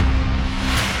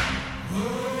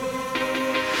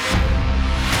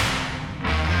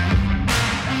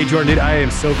Hey, Jordan, dude, I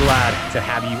am so glad to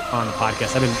have you on the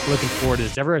podcast. I've been looking forward to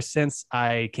this ever since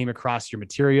I came across your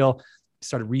material,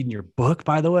 started reading your book,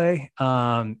 by the way.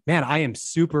 Man, I am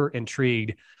super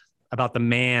intrigued about the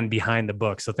man behind the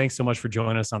book. So thanks so much for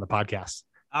joining us on the podcast.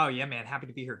 Oh, yeah, man. Happy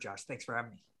to be here, Josh. Thanks for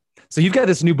having me. So you've got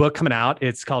this new book coming out.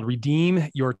 It's called Redeem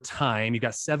Your Time. You've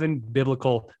got 7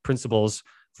 biblical principles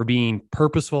for being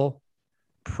purposeful,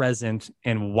 present,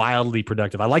 and wildly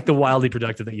productive. I like the wildly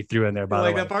productive that you threw in there, by the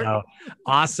way. That part?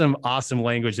 Awesome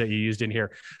language that you used in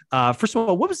here. First of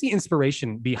all, what was the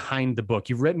inspiration behind the book?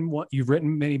 You've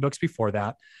written many books before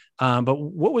that, but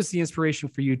what was the inspiration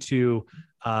for you to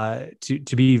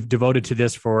be devoted to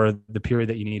this for the period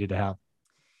that you needed to have?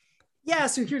 Yeah.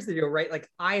 So here's the deal, right? Like,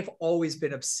 I've always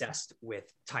been obsessed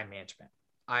with time management.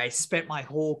 I spent my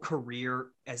whole career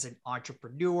as an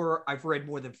entrepreneur. I've read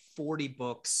more than 40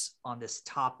 books on this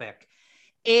topic.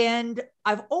 And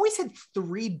I've always had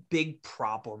 3 big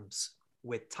problems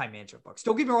with time management books.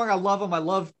 Don't get me wrong. I love them. I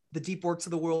love the deep works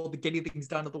of the world, the getting things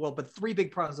done of the world, but 3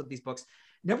 big problems with these books.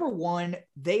 Number one,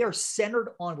 they are centered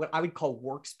on what I would call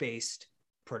works-based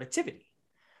productivity.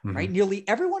 Mm-hmm. Right? Nearly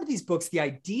every one of these books, the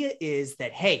idea is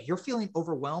that, hey, you're feeling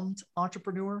overwhelmed,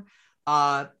 entrepreneur,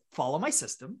 follow my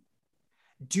system,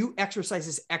 do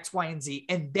exercises X, Y, and Z,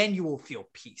 and then you will feel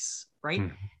peace, right?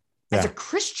 Mm-hmm. Yeah. As a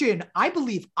Christian, I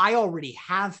believe I already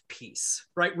have peace,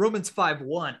 right? Romans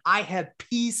 5:1, I have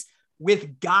peace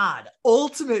with God,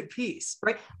 ultimate peace,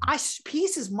 right?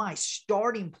 Peace is my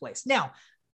starting place. Now,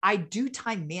 I do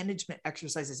time management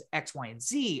exercises X, Y, and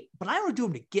Z, but I don't do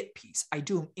them to get peace. I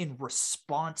do them in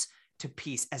response to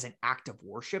peace as an act of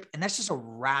worship. And that's just a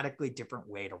radically different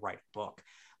way to write a book.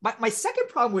 My second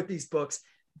problem with these books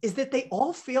is that they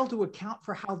all fail to account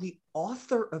for how the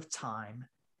author of time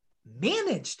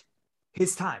managed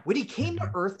his time when he came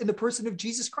to earth in the person of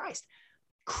Jesus Christ.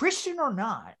 Christian or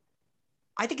not,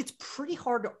 I think it's pretty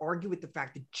hard to argue with the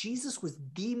fact that Jesus was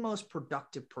the most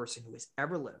productive person who has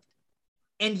ever lived.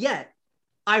 And yet,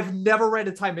 I've never read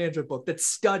a time management book that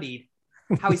studied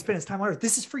how he spent his time on earth.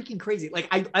 This is freaking crazy. Like,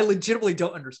 I legitimately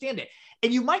don't understand it.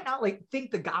 And you might not think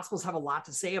the Gospels have a lot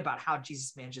to say about how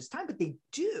Jesus manages time, but they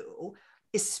do,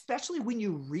 especially when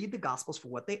you read the Gospels for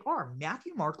what they are.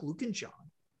 Matthew, Mark, Luke, and John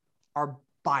are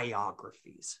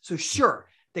biographies. So sure,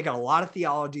 they got a lot of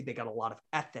theology, they got a lot of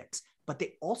ethics, but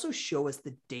they also show us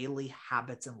the daily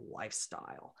habits and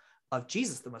lifestyle of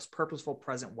Jesus, the most purposeful,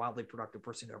 present, wildly productive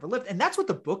person who ever lived. And that's what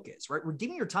the book is, right?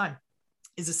 Redeeming Your Time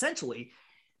is essentially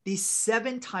these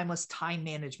 7 timeless time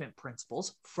management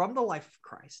principles from the life of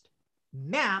Christ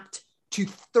mapped to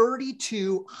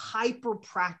 32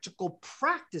 hyper-practical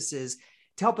practices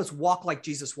to help us walk like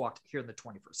Jesus walked here in the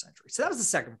 21st century. So that was the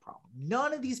second problem.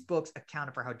 None of these books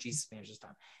accounted for how Jesus manages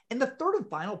time. And the third and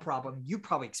final problem, you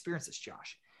probably experienced this,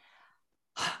 Josh.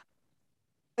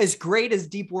 As great as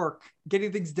deep work,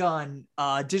 getting things done,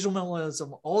 digital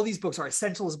minimalism, all these books are.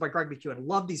 Essentialism by Greg McKeown.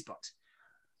 Love these books.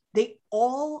 They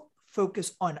all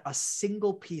focus on a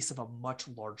single piece of a much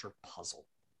larger puzzle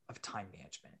of time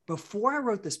management. Before I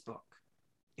wrote this book,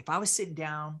 if I was sitting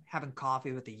down having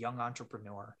coffee with a young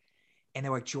entrepreneur and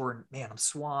they're like, Jordan, man, I'm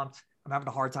swamped. I'm having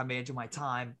a hard time managing my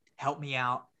time. Help me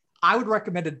out. I would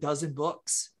recommend a dozen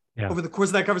books over the course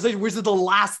of that conversation, which is the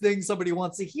last thing somebody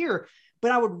wants to hear.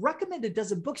 But I would recommend a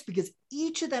dozen books because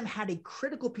each of them had a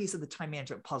critical piece of the time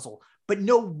management puzzle, but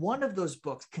no one of those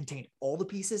books contained all the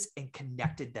pieces and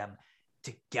connected them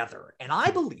together. And I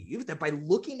believe that by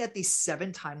looking at these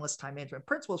 7 timeless time management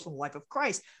principles from the life of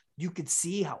Christ, you could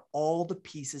see how all the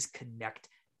pieces connect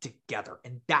together.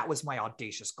 And that was my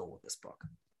audacious goal with this book.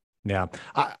 Yeah.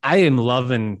 I am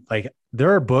loving, like,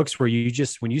 there are books where you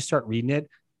just, when you start reading it,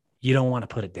 you don't want to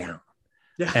put it down.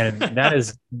 Yeah. And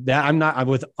I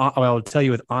will tell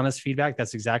you with honest feedback,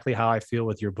 that's exactly how I feel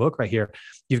with your book right here.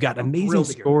 You've got amazing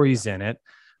stories in it.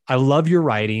 I love your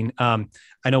writing. I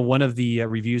know one of the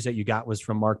reviews that you got was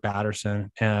from Mark Batterson,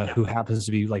 who happens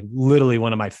to be like literally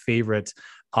one of my favorite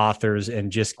authors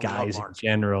and just guys in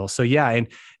general. So yeah.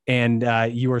 And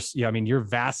you're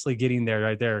vastly getting there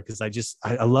right there. Cause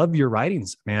I love your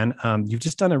writings, man. You've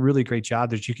just done a really great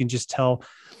job that you can just tell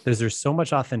there's so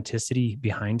much authenticity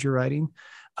behind your writing.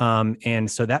 And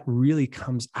so that really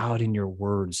comes out in your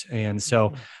words. And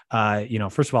so,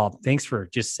 first of all, thanks for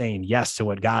just saying yes to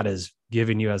what God has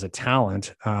given you as a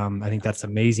talent. I think that's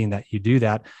amazing that you do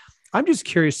that. I'm just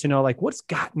curious to know, like, what's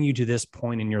gotten you to this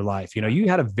point in your life? You know, you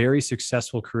had a very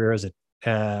successful career as a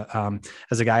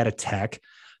guy at a tech,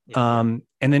 and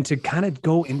then to kind of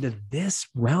go into this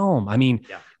realm. I mean,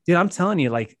 dude, I'm telling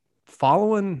you, like,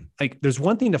 there's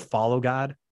one thing to follow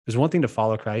God. There's one thing to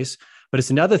follow Christ, but it's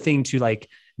another thing to like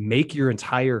make your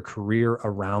entire career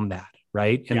around that.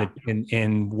 right?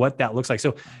 And what that looks like.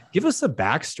 So give us the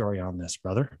backstory on this,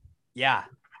 brother. Yeah.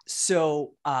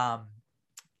 So,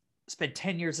 spent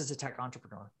 10 years as a tech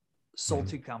entrepreneur, sold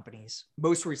 2 companies,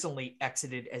 most recently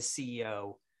exited as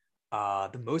CEO.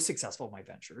 The most successful of my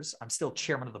ventures. I'm still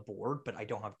chairman of the board, but I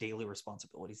don't have daily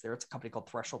responsibilities there. It's a company called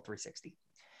Threshold 360.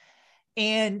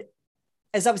 And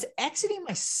as I was exiting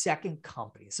my second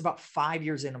company, it's about 5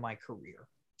 years into my career,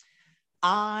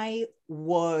 I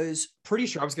was pretty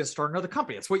sure I was going to start another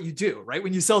company. That's what you do, right?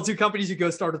 When you sell 2 companies, you go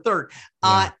start a third.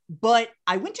 But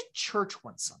I went to church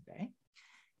one Sunday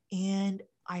and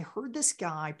I heard this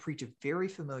guy preach a very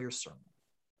familiar sermon,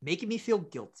 making me feel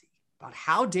guilty about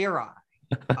how dare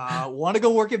I want to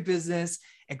go work in business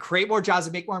and create more jobs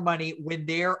and make more money when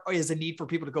there is a need for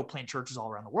people to go plant churches all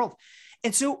around the world.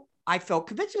 And so I felt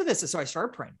convinced of this. And so I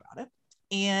started praying about it.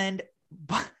 And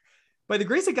by the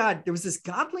grace of God, there was this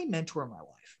godly mentor in my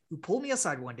life who pulled me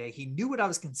aside one day. He knew what I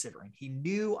was considering. He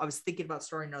knew I was thinking about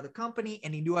starting another company,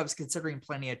 and he knew I was considering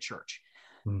planning a church.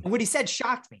 And what he said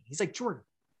shocked me. He's like, Jordan,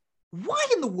 why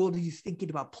in the world are you thinking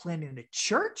about planning a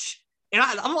church? And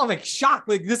I'm like shocked.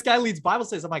 Like, this guy leads Bible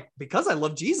studies. I'm like, because I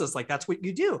love Jesus. Like, that's what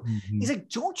you do. He's like,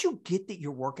 don't you get that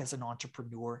your work as an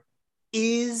entrepreneur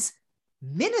is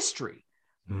ministry?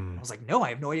 I was like, no, I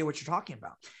have no idea what you're talking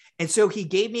about. And so he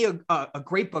gave me a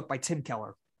great book by Tim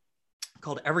Keller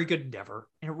called Every Good Endeavor,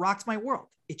 and it rocked my world.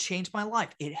 It changed my life.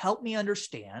 It helped me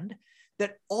understand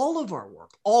that all of our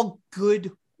work, all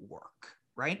good work,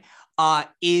 right,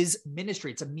 is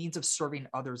ministry. It's a means of serving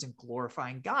others and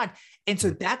glorifying God. And so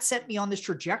that set me on this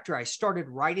trajectory. I started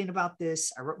writing about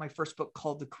this. I wrote my first book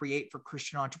called The Create for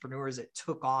Christian Entrepreneurs. It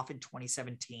took off in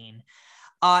 2017.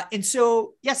 And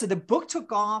so, so the book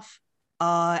took off.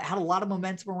 Had a lot of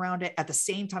momentum around it at the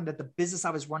same time that the business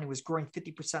I was running was growing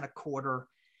 50% a quarter.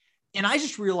 And I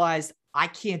just realized I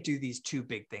can't do these 2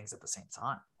 big things at the same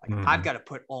time. Like, I've got to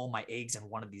put all my eggs in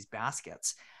one of these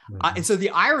baskets. And so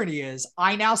the irony is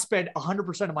I now spend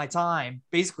 100% of my time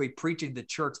basically preaching the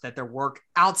church that their work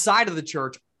outside of the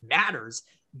church matters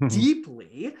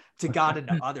deeply to God and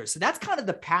to others. So that's kind of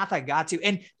the path I got to.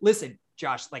 And listen,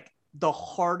 Josh, like, the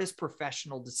hardest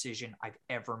professional decision I've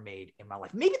ever made in my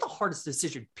life, maybe the hardest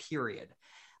decision, period,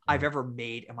 I've ever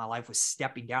made in my life, was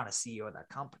stepping down as CEO of that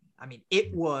company. I mean,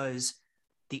 it was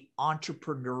the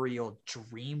entrepreneurial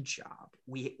dream job.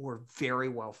 We were very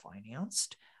well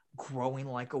financed, growing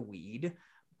like a weed,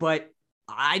 but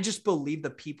I just believe the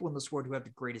people in this world who have the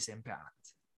greatest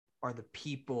impact are the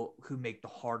people who make the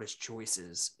hardest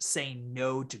choices, saying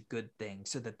no to good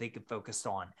things so that they can focus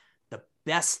on the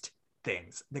best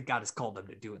things that God has called them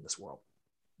to do in this world.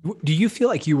 Do you feel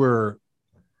like you were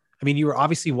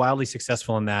obviously wildly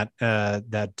successful in that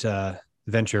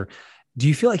venture. Do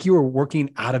you feel like you were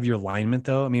working out of your alignment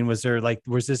though? I mean, was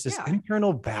this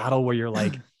internal battle where you're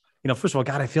like, first of all,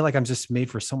 God, I feel like I'm just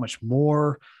made for so much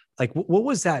more. Like, what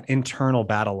was that internal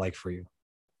battle like for you?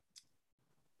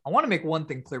 I want to make one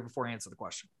thing clear before I answer the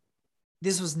question.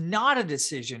 This was not a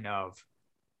decision of,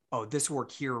 oh, this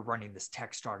work here running this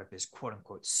tech startup is quote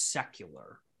unquote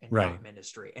secular and not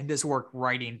ministry. And this work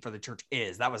writing for the church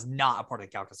is. That was not a part of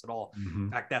the calculus at all. In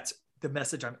fact, that's the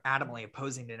message I'm adamantly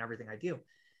opposing in everything I do.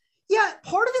 Yeah,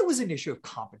 part of it was an issue of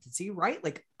competency, right?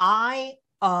 Like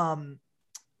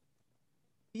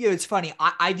it's funny.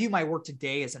 I view my work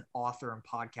today as an author and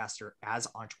podcaster as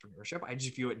entrepreneurship. I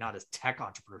just view it not as tech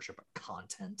entrepreneurship, but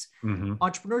content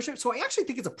entrepreneurship. So I actually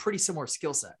think it's a pretty similar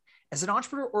skill set. As an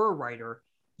entrepreneur or a writer,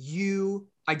 you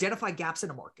identify gaps in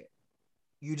a market.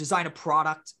 You design a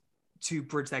product to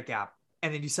bridge that gap,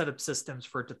 and then you set up systems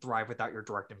for it to thrive without your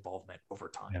direct involvement over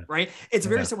time, right? It's a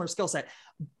very similar skill set,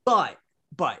 but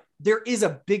there is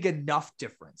a big enough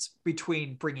difference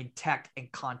between bringing tech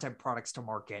and content products to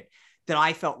market that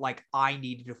I felt like I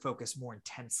needed to focus more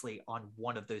intensely on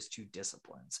one of those 2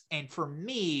 disciplines. And for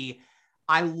me,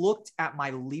 I looked at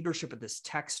my leadership of this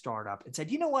tech startup and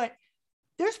said, you know what?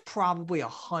 There's probably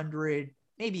 100,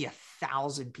 maybe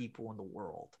 1,000 people in the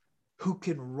world who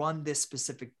can run this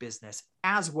specific business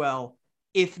as well,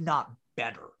 if not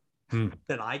better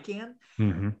than I can.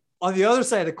 On the other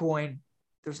side of the coin,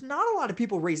 there's not a lot of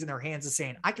people raising their hands and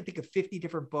saying, I can think of 50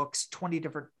 different books, 20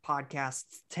 different podcasts,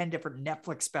 10 different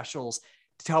Netflix specials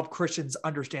to help Christians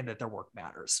understand that their work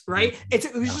matters, right?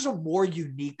 It was just a more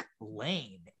unique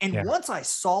lane. And once I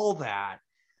saw that,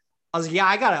 I was like,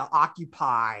 I got to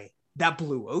occupy that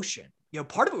blue ocean.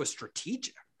 Part of it was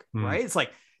strategic, right? It's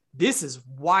like, this is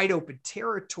wide open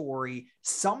territory.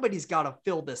 Somebody's got to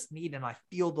fill this need. And I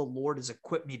feel the Lord has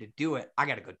equipped me to do it. I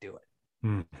got to go do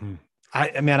it.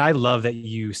 I love that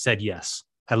you said yes.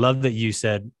 I love that you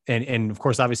said, and of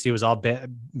course, obviously it was all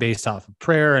based off of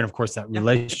prayer. And of course that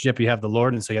relationship you have with the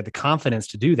Lord. And so you have the confidence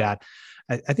to do that.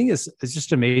 I think it's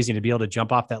just amazing to be able to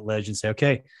jump off that ledge and say,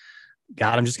 okay,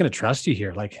 God, I'm just going to trust you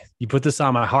here. Like you put this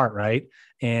on my heart, right?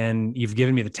 And you've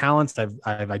given me the talents.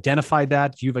 I've identified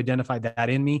that. You've identified that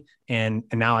in me. And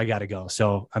now I got to go.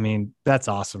 So, I mean, that's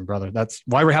awesome, brother. That's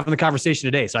why we're having the conversation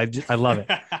today. So I love it.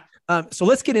 So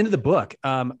let's get into the book.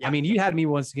 I mean, you had me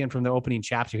once again from the opening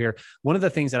chapter here. One of the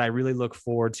things that I really look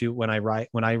forward to when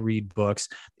I read books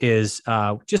is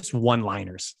just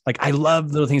one-liners. Like I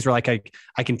love little things where like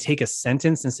I can take a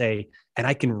sentence and say, and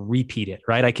I can repeat it,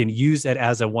 right? I can use it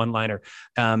as a one-liner.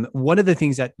 One of the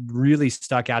things that really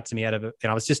stuck out to me out of it,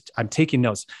 and I'm taking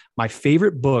notes. My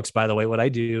favorite books, by the way, what I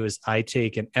do is I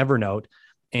take an Evernote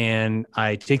and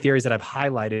I take the areas that I've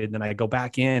highlighted and then I go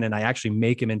back in and I actually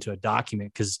make them into a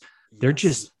document because they're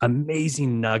just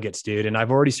amazing nuggets, dude. And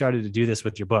I've already started to do this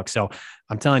with your book. So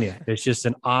I'm telling you, it's just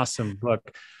an awesome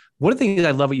book. One of the things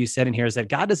I love what you said in here is that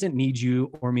God doesn't need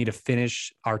you or me to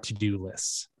finish our to-do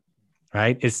lists,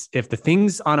 right? It's if the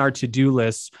things on our to-do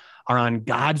lists are on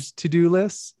God's to-do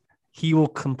lists, he will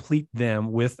complete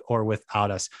them with or without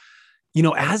us.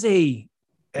 As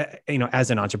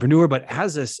an entrepreneur, but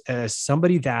as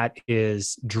somebody that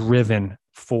is driven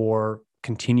for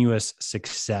continuous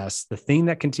success, the thing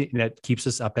that keeps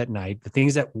us up at night, the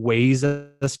things that weighs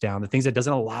us down, the things that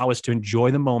doesn't allow us to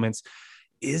enjoy the moments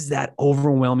is that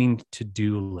overwhelming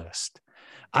to-do list.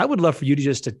 I would love for you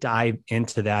to dive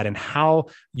into that and how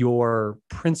your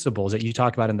principles that you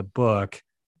talk about in the book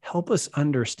help us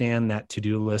understand that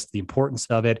to-do list, the importance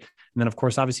of it. And then of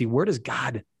course, obviously, where does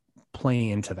God play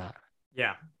into that?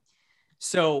 Yeah.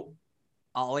 So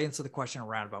I'll answer the question in a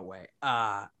roundabout way.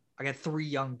 I got 3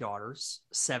 young daughters,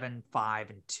 7, 5,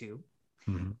 and 2.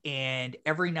 Mm-hmm. And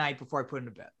every night before I put them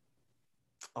to bed,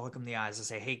 I'll look them in the eyes and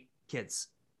say, hey, kids,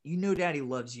 daddy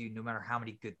loves you no matter how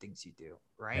many good things you do,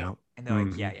 right? Yeah. And they're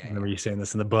like, yeah. I remember you saying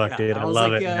this in the book, dude. I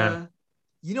love it. I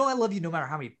love you no matter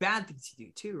how many bad things you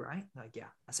do too, right? They're like, yeah.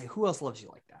 I say, who else loves you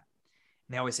like that?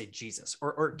 And they always say Jesus.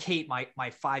 Or Kate, my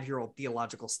 5-year-old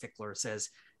theological stickler, says,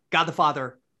 God the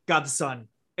Father, God the Son,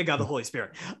 and God the Holy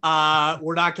Spirit.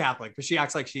 We're not Catholic, but she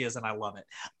acts like she is, and I love it.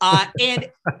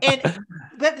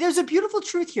 But there's a beautiful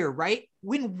truth here, right?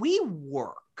 When we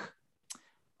work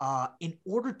in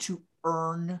order to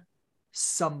earn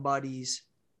somebody's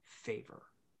favor,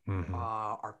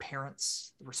 our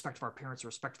parents, the respect of our parents, the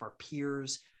respect of our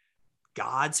peers,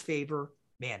 God's favor,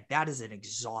 man, that is an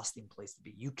exhausting place to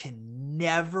be. You can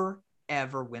never,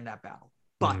 ever win that battle.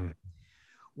 But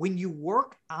when you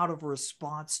work out of a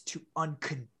response to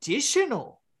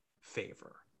unconditional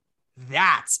favor,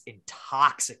 that's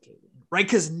intoxicating, right?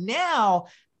 Because now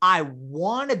I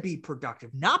want to be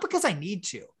productive, not because I need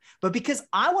to, but because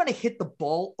I want to hit the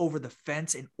ball over the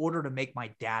fence in order to make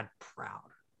my dad proud,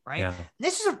 right? Yeah.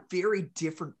 This is a very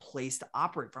different place to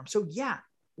operate from. So yeah,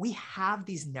 we have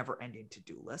these never-ending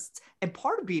to-do lists. And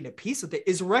part of being at peace with it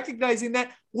is recognizing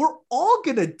that we're all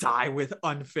going to die with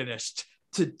unfinished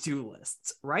to-do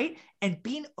lists, right? And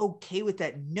being okay with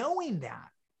that, knowing that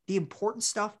the important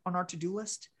stuff on our to-do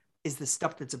list is the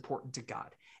stuff that's important to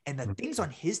God. And the things on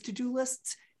his to-do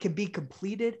lists can be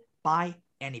completed by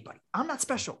anybody. I'm not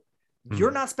special.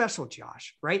 You're not special,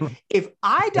 Josh, right? If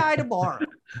I die tomorrow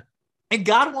and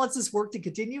God wants this work to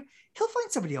continue, he'll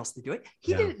find somebody else to do it.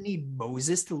 He didn't need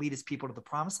Moses to lead his people to the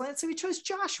promised land, so he chose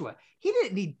Joshua. He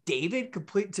didn't need David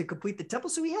to complete the temple,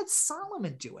 so he had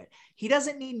Solomon do it. He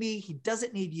doesn't need me. He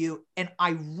doesn't need you. And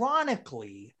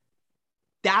ironically,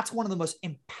 that's one of the most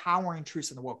empowering truths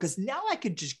in the world, because now I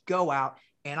could just go out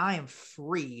and I am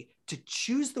free to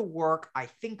choose the work I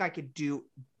think I could do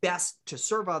best to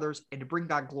serve others and to bring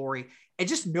God glory, and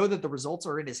just know that the results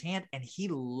are in his hand and he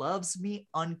loves me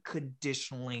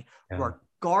unconditionally,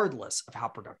 regardless of how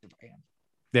productive I am.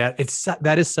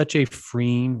 That is such a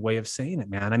freeing way of saying it,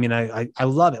 man. I mean, I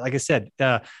love it. Like I said,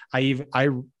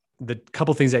 the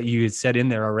couple things that you had said in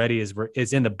there already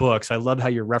is in the book. So I love how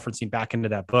you're referencing back into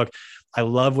that book. I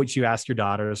love what you ask your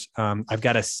daughters. I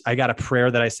got a prayer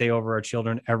that I say over our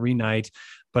children every night,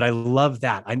 but I love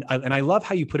that. And I love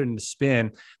how you put it in the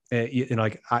spin. Daddy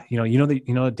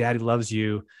loves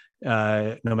you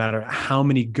no matter how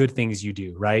many good things you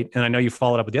do. Right. And I know you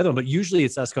followed up with the other one, but usually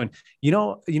it's us going,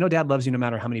 dad loves you no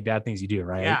matter how many bad things you do.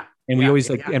 Right. Yeah. And we always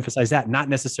emphasize that, not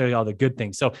necessarily all the good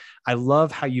things. So I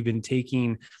love how you've been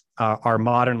taking our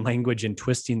modern language and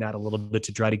twisting that a little bit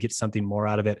to try to get something more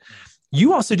out of it.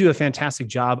 You also do a fantastic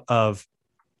job of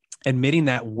admitting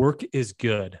that work is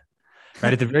good.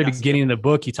 Right at the very beginning of the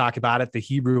book, you talk about it. The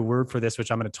Hebrew word for this,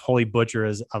 which I'm going to totally butcher,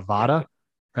 is avada,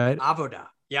 right? Avoda.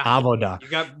 Yeah. Avoda. You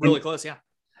got really close. Yeah.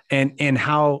 and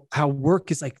how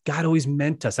work is like God always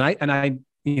meant us. And I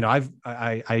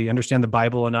I understand the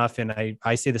Bible enough, and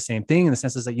I say the same thing in the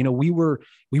sense is that,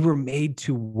 we were made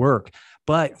to work,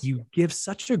 but you give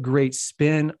such a great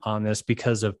spin on this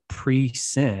because of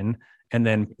pre-sin and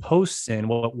then post-sin,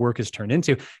 what work is turned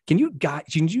into. Can you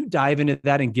dive into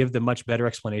that and give the much better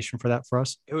explanation for that for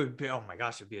us? It would be, oh my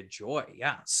gosh, it'd be a joy.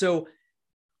 Yeah. So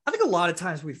I think a lot of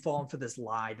times we've fallen for this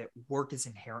lie that work is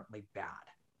inherently bad.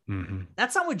 Mm-hmm.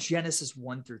 That's not what Genesis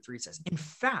 1-3 says. In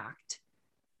fact,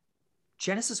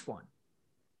 Genesis 1,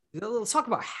 let's talk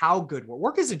about how good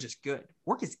work isn't just good.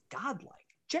 Work is godlike.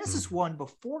 Genesis 1,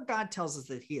 before God tells us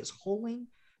that he is holy,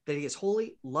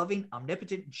 loving,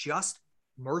 omnipotent, just,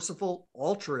 merciful,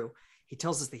 all true, he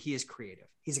tells us that he is creative.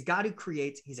 He's a God who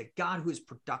creates. He's a God who is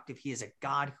productive. He is a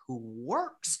God who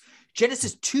works.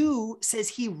 Genesis 2 says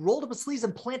he rolled up his sleeves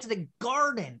and planted a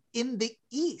garden in the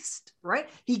east, right?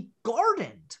 He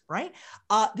gardened, right?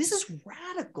 This is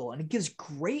radical, and it gives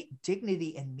great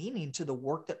dignity and meaning to the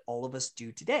work that all of us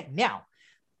do today. Now,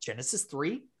 Genesis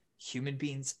 3, human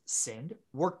beings sinned.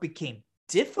 Work became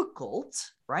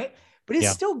difficult, right? But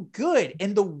it's still good.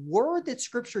 And the word that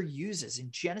scripture uses in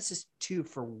Genesis 2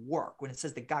 for work, when it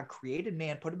says that God created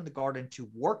man, put him in the garden to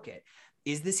work it,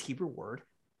 is this Hebrew word,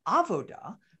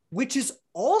 avodah, which is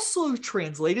also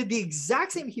translated, the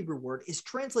exact same Hebrew word is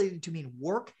translated to mean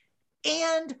work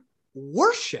and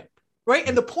worship, right?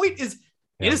 And the point is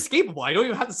inescapable. I don't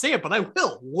even have to say it, but I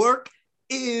will. Work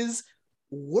is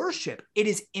worship. It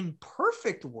is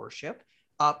imperfect worship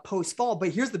post-fall. But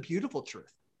here's the beautiful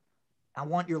truth. I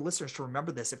want your listeners to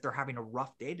remember this if they're having a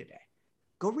rough day today.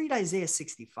 Go read Isaiah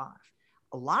 65.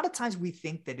 A lot of times we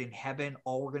think that in heaven,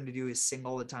 all we're going to do is sing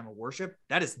all the time and worship.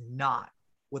 That is not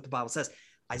what the Bible says.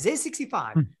 Isaiah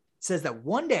 65 says that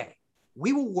one day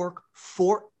we will work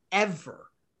forever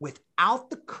without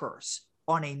the curse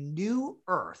on a new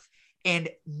earth, and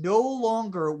no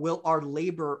longer will our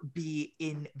labor be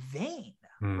in vain.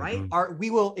 Right?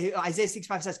 Isaiah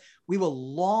 65 says, we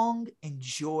will long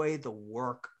enjoy the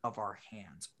work of our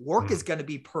hands. Work is going to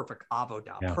be perfect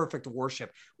avodah, perfect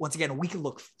worship. Once again, we can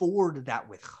look forward to that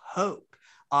with hope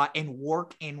and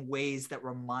work in ways that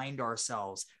remind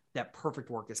ourselves that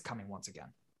perfect work is coming once again.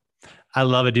 I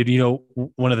love it, dude.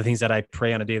 One of the things that I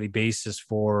pray on a daily basis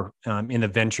for in the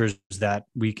ventures that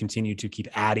we continue to keep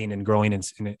adding and growing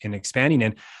and expanding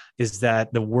in is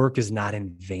that the work is not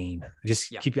in vain.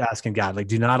 Just keep asking God, like,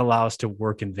 do not allow us to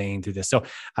work in vain through this. So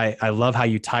I love how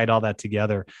you tied all that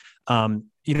together.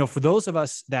 For those of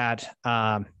us that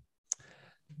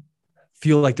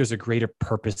feel like there's a greater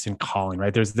purpose in calling,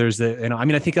 right?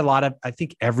 I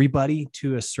think everybody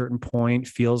to a certain point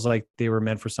feels like they were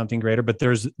meant for something greater, but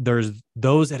there's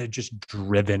those that are just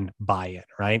driven by it,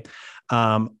 right?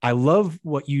 I love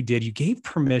what you did. You gave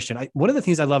permission. One of the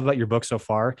things I love about your book so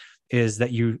far is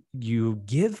that you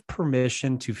give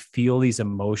permission to feel these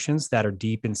emotions that are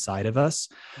deep inside of us,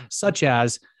 such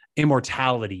as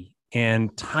immortality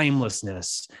and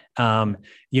timelessness.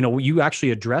 You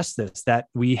actually address this, that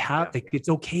we have, it's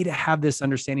okay to have this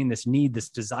understanding, this need, this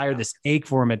desire, this ache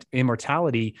for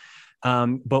immortality.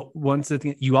 But once the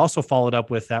thing, you also followed up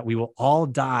with that, we will all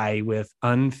die with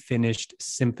unfinished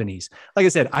symphonies. Like I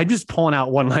said, I'm just pulling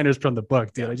out one-liners from the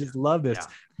book, dude. I just love this.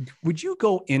 Would you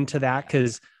go into that?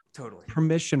 Because totally,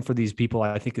 permission for these people,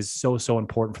 I think, is so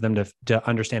important for them to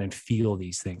understand and feel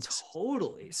these things.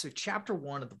 Totally. So chapter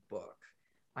 1 of the book,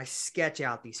 I sketch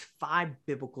out these 5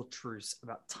 biblical truths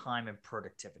about time and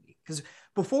productivity. Because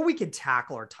before we can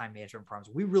tackle our time management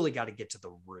problems, we really got to get to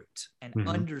the root and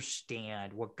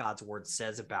understand what God's word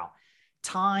says about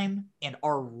time and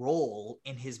our role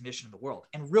in his mission in the world.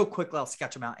 And real quickly, I'll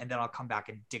sketch them out, and then I'll come back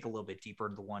and dig a little bit deeper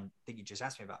into the one that you just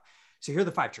asked me about. So here are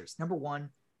the 5 truths. Number 1,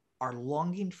 our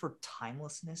longing for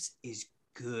timelessness is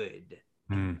good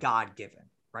and God-given,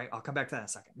 right? I'll come back to that in a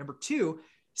second. Number 2,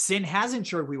 sin has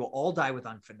ensured we will all die with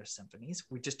unfinished symphonies.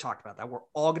 We just talked about that. We're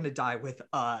all going to die with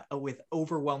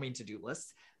overwhelming to-do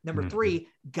lists. Number 3,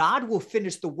 God will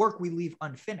finish the work we leave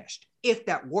unfinished if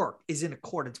that work is in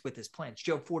accordance with his plans.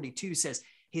 Job 42 says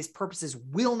his purposes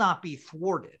will not be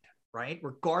thwarted, right?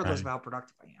 Regardless of how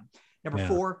productive I am. Number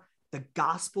 4, the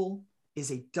gospel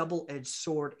is a double-edged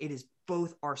sword. It is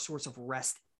both our source of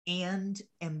rest and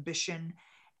ambition.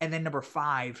 And then number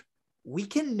 5, we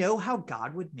can know how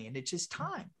God would manage his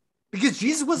time because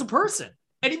Jesus was a person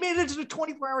and he managed a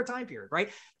 24-hour time period,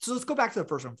 right? So let's go back to the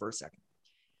first one for a second.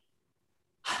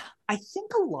 I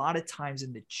think a lot of times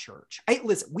in the church,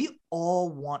 listen, we all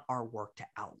want our work to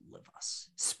outlive us,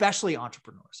 especially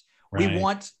entrepreneurs. Right. We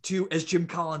want to, as Jim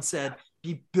Collins said,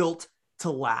 be built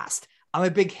to last. I'm a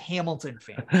big Hamilton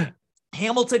fan.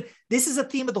 Hamilton, this is a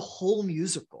theme of the whole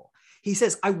musical. He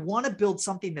says, I want to build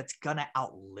something that's going to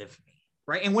outlive me.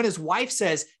 Right. And when his wife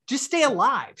says, just stay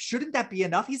alive, shouldn't that be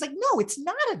enough? He's like, no, it's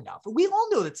not enough. We all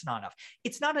know that's not enough.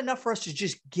 It's not enough for us to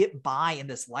just get by in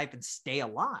this life and stay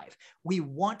alive. We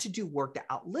want to do work that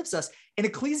outlives us. And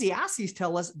Ecclesiastes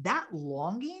tell us that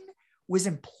longing was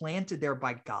implanted there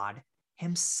by God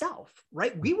himself,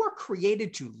 right? We were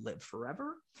created to live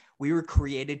forever. We were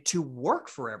created to work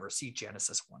forever. See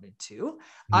Genesis 1 and 2.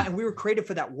 And we were created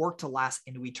for that work to last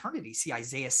into eternity. See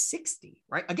Isaiah 60,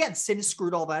 right? Again, sin has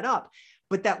screwed all that up.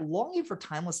 But that longing for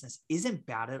timelessness isn't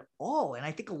bad at all. And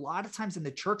I think a lot of times in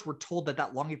the church, we're told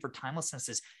that longing for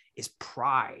timelessness is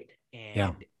pride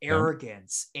and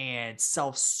arrogance and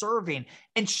self-serving.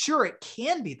 And sure, it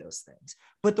can be those things,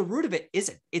 but the root of it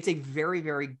isn't. It's a very,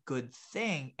 very good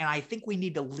thing. And I think we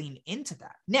need to lean into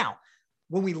that. Now,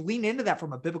 when we lean into that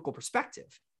from a biblical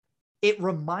perspective, it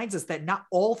reminds us that not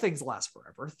all things last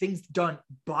forever. Things done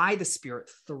by the Spirit,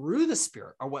 through the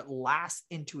Spirit, are what lasts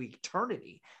into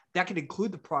eternity. That could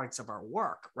include the products of our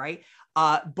work, right?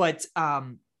 But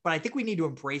I think we need to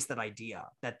embrace that idea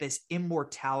that this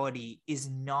immortality is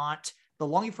not, the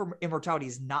longing for immortality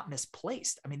is not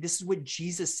misplaced. I mean, this is what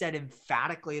Jesus said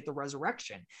emphatically at the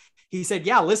resurrection. He said,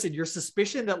 yeah, listen, your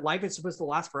suspicion that life is supposed to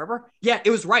last forever. Yeah, it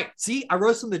was right. See, I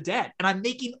rose from the dead and I'm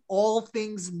making all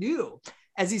things new,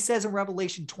 as he says in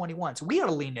Revelation 21. So we got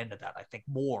to lean into that, I think,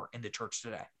 more in the church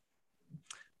today.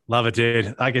 Love it,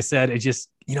 dude. Like I said, it just,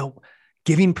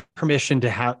 giving permission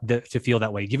to feel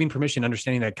that way, giving permission,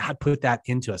 understanding that God put that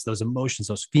into us, those emotions,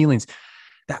 those feelings,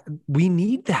 that we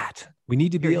need that. We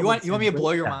need to be able to. You want me to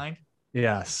blow your mind?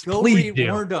 Yes. Go please read do.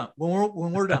 when we're done.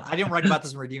 When we're done. I didn't write about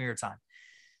this in Redeeming Your Time.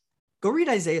 Go read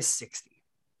Isaiah 60.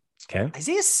 Okay.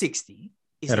 Isaiah 60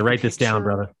 is got to write this down,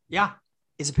 brother. Yeah.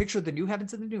 Is a picture of the new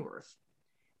heavens and the new earth.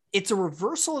 It's a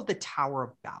reversal of the Tower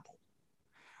of Babel.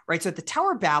 Right. So at the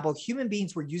Tower of Babel, human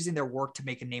beings were using their work to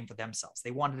make a name for themselves.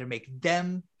 They wanted to make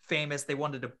them famous. They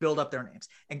wanted to build up their names.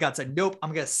 And God said, nope,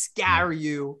 I'm going to scatter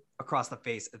you across the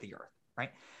face of the earth.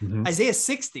 Right. Mm-hmm. Isaiah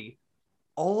 60,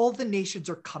 all the nations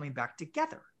are coming back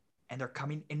together and they're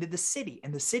coming into the city.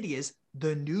 And the city is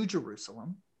the new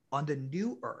Jerusalem on the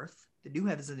new earth, the new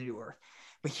heavens and the new earth.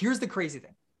 But here's the crazy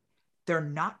thing. They're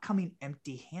not coming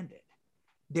empty-handed.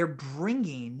 They're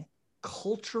bringing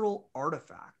cultural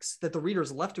artifacts that the reader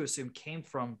is left to assume came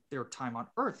from their time on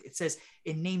earth. It says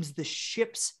it names the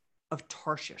ships of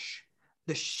Tarshish,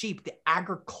 the sheep, the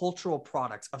agricultural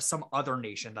products of some other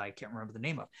nation that I can't remember the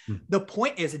name of. The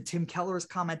point is, and Tim Keller has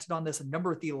commented on this, a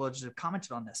number of theologians have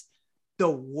commented on this, the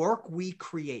work we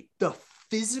create, the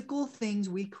physical things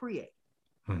we create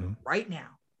right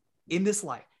now in this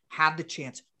life have the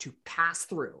chance to pass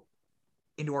through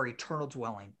into our eternal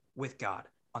dwelling with God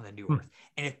on the new earth.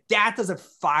 And if that doesn't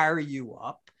fire you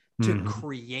up to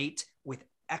create with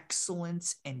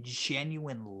excellence and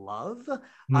genuine love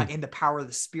in the power of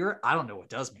the Spirit, I don't know what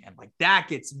does, man. Like that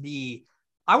gets me.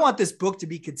 I want this book to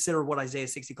be considered what Isaiah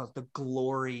 60 calls the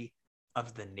glory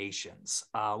of the nations,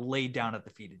 laid down at the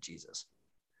feet of Jesus.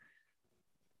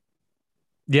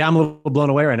 Yeah, I'm a little blown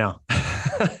away right now.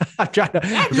 I'm trying to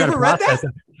process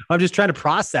it. I'm just trying to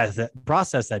process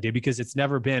that, dude, because it's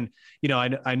never been,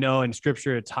 I know in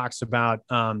scripture, it talks about,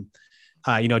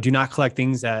 do not collect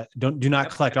things do not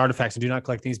collect artifacts and do not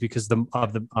collect things because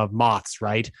of moths.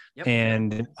 Right. Yep.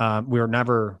 And we're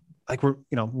never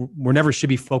never should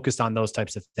be focused on those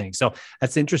types of things. So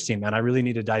that's interesting, man. I really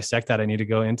need to dissect that. I need to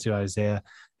go into Isaiah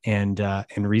and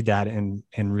read that and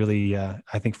really,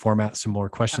 I think format some more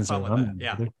questions.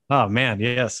 Yeah. Oh man.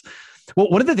 Yes. Well,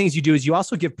 one of the things you do is you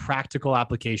also give practical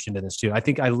application to this too. I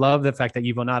think I love the fact that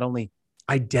you've not only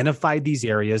identified these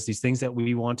areas, these things that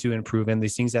we want to improve in,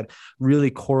 these things that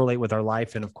really correlate with our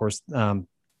life. And of course,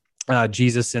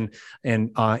 Jesus and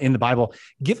in the Bible,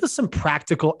 give us some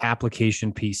practical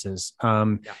application pieces.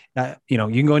 You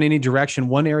can go in any direction.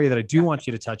 One area that I do want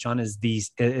you to touch on is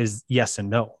yes and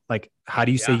no. Like, how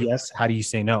do you say yes? How do you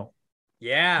say no?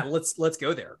 Yeah, let's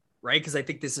go there. Right. Because I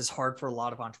think this is hard for a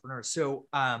lot of entrepreneurs. So,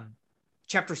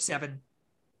 chapter 7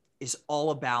 is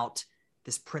all about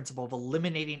this principle of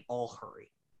eliminating all hurry.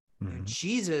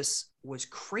 Jesus was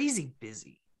crazy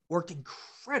busy, worked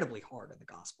incredibly hard in the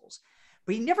Gospels,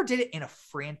 but he never did it in a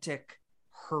frantic,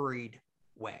 hurried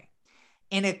way.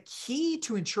 And a key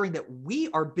to ensuring that we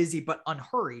are busy but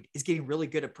unhurried is getting really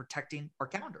good at protecting our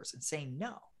calendars and saying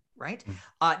no. Right.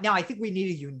 Now, I think we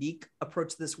need a unique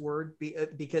approach to this word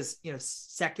because,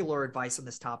 secular advice on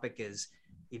this topic is,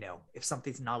 if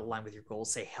something's not aligned with your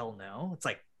goals, say hell no. It's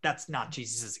like, that's not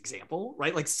Jesus's example,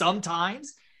 right? Like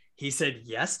sometimes he said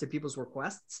yes to people's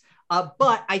requests.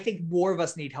 But I think more of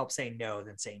us need help saying no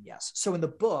than saying yes. So in the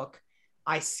book,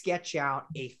 I sketch out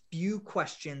a few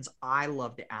questions I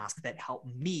love to ask that help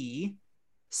me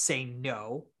say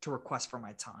no to requests for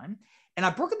my time. And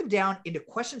I've broken them down into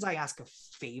questions I ask of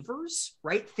favors,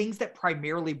 right? Things that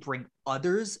primarily bring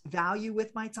others value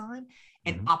with my time,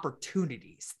 and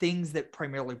opportunities, things that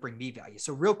primarily bring me value.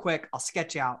 So real quick, I'll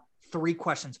sketch out 3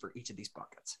 questions for each of these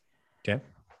buckets. Okay.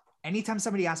 Anytime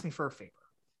somebody asks me for a favor,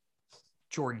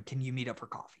 Jordan, can you meet up for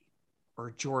coffee?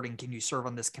 Or Jordan, can you serve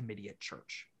on this committee at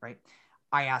church, right?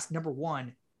 I ask, number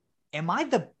 1, am I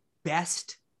the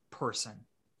best person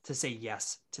to say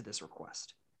yes to this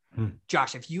request?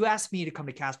 Josh, if you asked me to come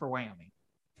to Casper, Wyoming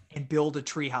and build a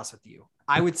treehouse with you,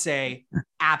 I would say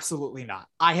absolutely not.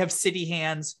 I have city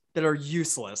hands that are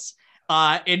useless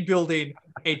in building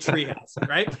a treehouse,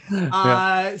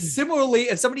 right? Similarly,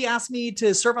 if somebody asked me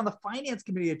to serve on the finance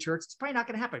committee at church, it's probably not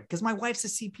going to happen because my wife's a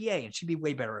CPA and she'd be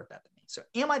way better at that than me. So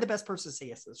am I the best person to say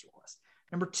yes to this request?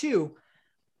 Number 2,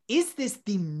 is this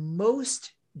the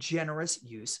most generous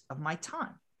use of my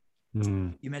time?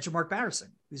 You mentioned Mark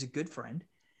Batterson, who's a good friend.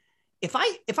 If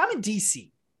I'm in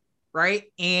DC, right,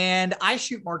 and I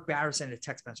shoot Mark Batterson a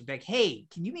text message like, hey,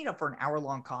 can you meet up for an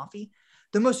hour-long coffee?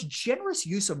 The most generous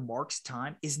use of Mark's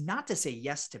time is not to say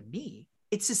yes to me.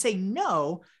 It's to say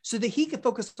no so that he can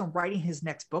focus on writing his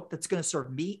next book that's going to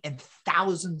serve me and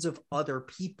thousands of other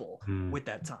people with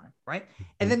that time, right?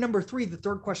 And then number 3, the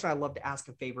third question I love to ask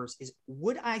of favors is,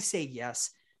 would I say yes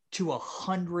to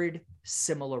 100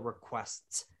 similar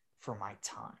requests for my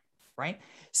time? Right?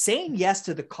 Saying yes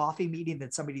to the coffee meeting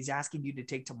that somebody's asking you to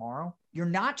take tomorrow, you're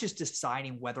not just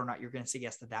deciding whether or not you're going to say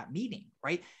yes to that meeting,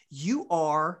 right? You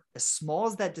are, as small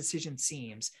as that decision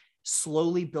seems,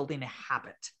 slowly building a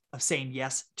habit of saying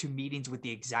yes to meetings with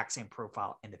the exact same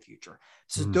profile in the future.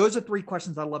 So those are 3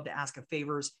 questions I love to ask of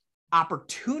favors.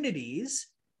 Opportunities,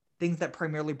 things that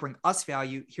primarily bring us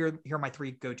value. Here are my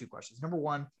 3 go-to questions. Number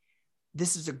 1,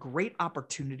 this is a great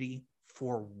opportunity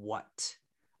for what?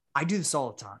 I do this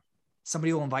all the time.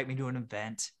 Somebody will invite me to an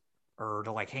event or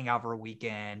to like hang out for a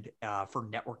weekend for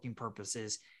networking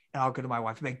purposes. And I'll go to my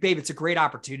wife and be like, babe, it's a great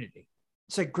opportunity.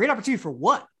 It's like, great opportunity for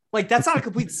what? Like, that's not a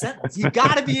complete sentence. You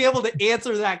got to be able to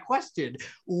answer that question.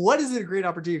 What is it a great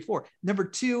opportunity for? Number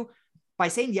 2, by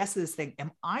saying yes to this thing,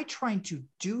 am I trying to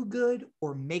do good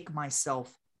or make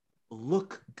myself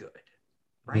look good?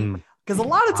 Right? Because a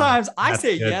lot of times I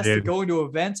say yes to going to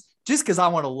events just because I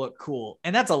want to look cool.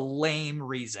 And that's a lame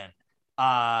reason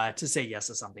to say yes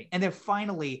to something. And then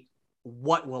finally,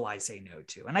 what will I say no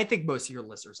to? And I think most of your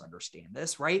listeners understand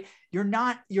this, right? You're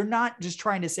not just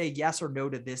trying to say yes or no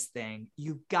to this thing.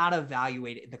 You've got to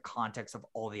evaluate it in the context of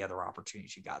all the other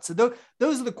opportunities you got. So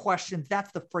those are the questions.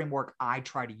 That's the framework I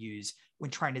try to use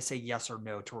when trying to say yes or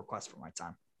no to requests for my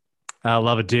time. I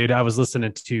love it, dude. I was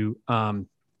listening to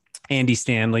Andy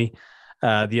Stanley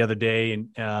the other day,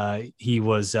 and he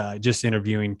was just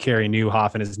interviewing Carey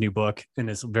Nieuwhof in his new book, and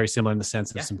it's very similar in the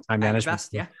sense of some time management.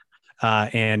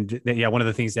 One of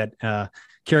the things that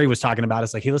Carey was talking about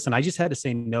is like, hey, listen, I just had to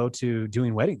say no to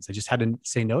doing weddings. I just had to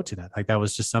say no to that. Like, that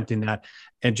was just something that,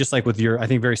 and just like with your, I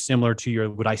think very similar to your,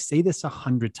 would I say this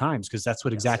 100 times? Because that's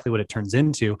what exactly what it turns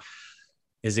into.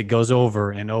 Is it goes over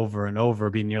and over and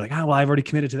over, being you're like, oh, well, I've already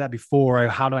committed to that before.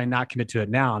 How do I not commit to it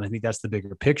now? And I think that's the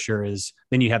bigger picture, is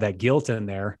then you have that guilt in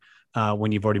there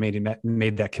when you've already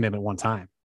made that commitment one time.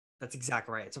 That's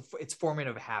exactly right. It's forming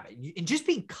of a habit. And just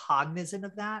being cognizant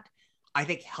of that, I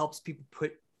think, helps people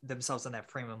put themselves in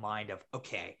that frame of mind of,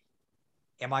 okay,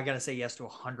 am I going to say yes to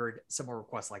 100 similar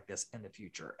requests like this in the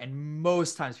future? And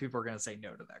most times people are going to say no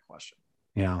to that question.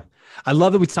 Yeah. I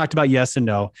love that we talked about yes and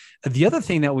no. The other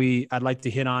thing that I'd like to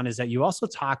hit on is that you also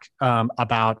talk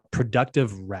about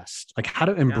productive rest, like how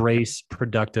to embrace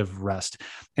productive rest.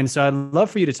 And so I'd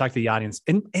love for you to talk to the audience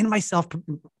and myself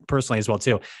personally as well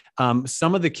too.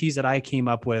 Some of the keys that I came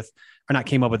up with, or not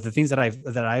came up with, the things that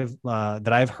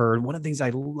I've heard. One of the things I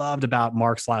loved about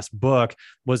Mark's last book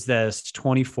was this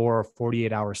 24 or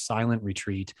 48 hour silent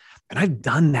retreat. And I've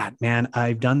done that, man.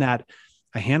 I've done that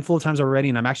a handful of times already.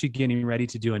 And I'm actually getting ready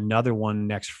to do another one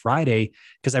next Friday,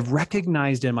 because I've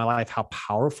recognized in my life how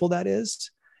powerful that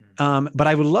is. But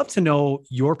I would love to know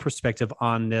your perspective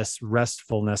on this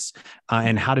restfulness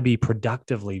and how to be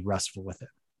productively restful with it.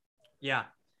 Yeah.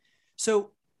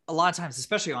 So a lot of times,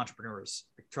 especially entrepreneurs,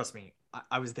 trust me,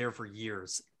 I was there for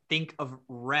years, think of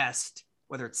rest,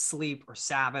 whether it's sleep or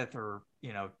Sabbath or,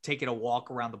 taking a walk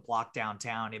around the block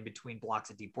downtown in between blocks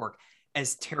of deep work,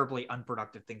 as terribly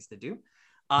unproductive things to do.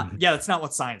 That's not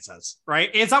what science says, right?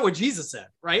 It's not what Jesus said,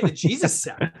 right? That Jesus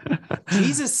said.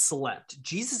 Jesus slept.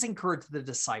 Jesus encouraged the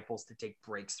disciples to take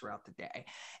breaks throughout the day.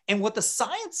 And what the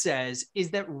science says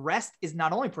is that rest is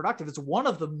not only productive, it's one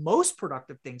of the most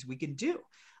productive things we can do.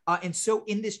 And so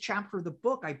in this chapter of the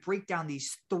book, I break down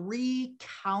these 3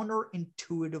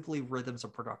 counterintuitively rhythms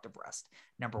of productive rest.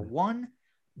 Number 1,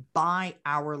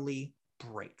 bi-hourly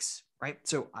breaks, right?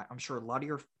 So I'm sure a lot of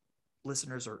your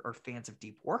listeners are fans of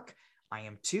deep work. I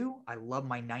am too. I love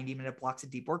my 90-minute blocks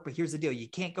of deep work, but here's the deal. You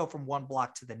can't go from one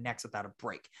block to the next without a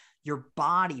break. Your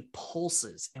body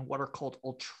pulses in what are called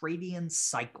ultradian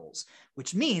cycles,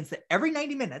 which means that every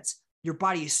 90 minutes, your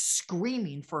body is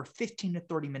screaming for a 15 to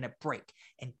 30-minute break,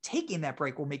 and taking that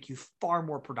break will make you far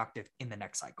more productive in the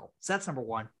next cycle. So that's number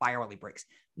 1, bi-hourly breaks.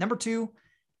 Number 2,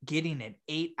 getting an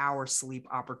 8-hour sleep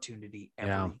opportunity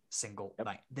every single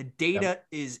night. The data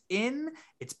is in.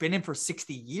 It's been in for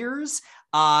 60 years,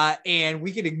 and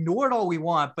we can ignore it all we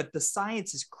want, but the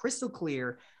science is crystal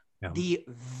clear. The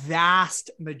vast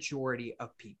majority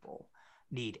of people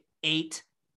need 8,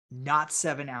 not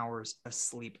 7 hours of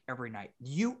sleep every night.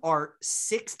 You are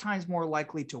 6 times more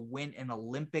likely to win an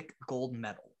Olympic gold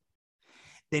medal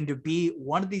than to be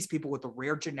one of these people with a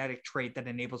rare genetic trait that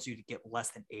enables you to get less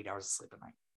than 8 hours of sleep a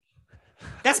night.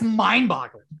 That's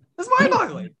mind-boggling. That's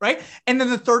mind-boggling, right? And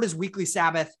then the third is weekly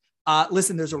Sabbath.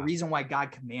 Listen, there's a reason why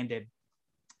God commanded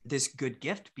this good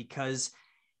gift, because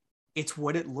it's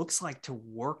what it looks like to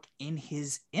work in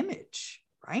his image,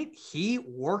 right? He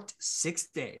worked 6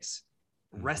 days,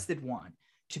 rested 1,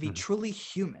 to be truly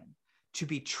human, to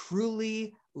be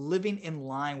truly living in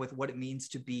line with what it means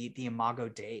to be the Imago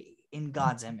Dei, in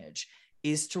God's image,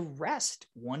 is to rest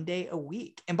 1 day a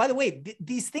week. And by the way,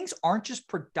 these things aren't just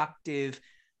productive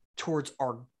towards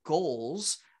our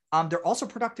goals. They're also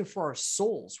productive for our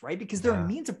souls, right? Because they're a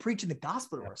means of preaching the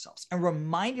gospel to ourselves and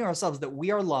reminding ourselves that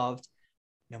we are loved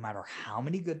no matter how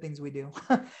many good things we do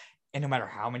and no matter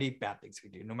how many bad things we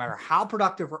do, no matter how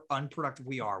productive or unproductive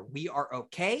we are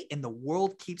okay. And the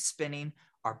world keeps spinning.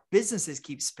 Our businesses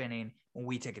keep spinning when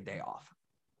we take a day off.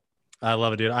 I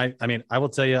love it, dude. I mean, I will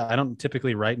tell you, I don't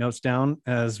typically write notes down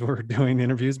as we're doing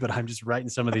interviews, but I'm just writing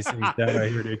some of these things down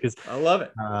right here, dude, because I love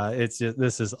it. It's just,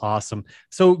 this is awesome.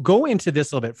 So go into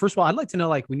this a little bit. First of all, I'd like to know,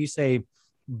 like, when you say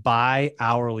buy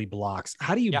hourly blocks,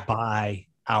 how do you buy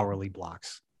hourly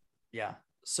blocks? Yeah.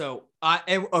 So,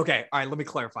 okay. All right. Let me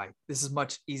clarify. This is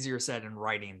much easier said in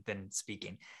writing than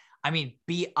speaking. I mean,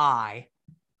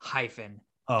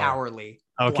 hourly.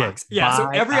 Okay. Blocks. Yeah. So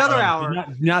every other hour,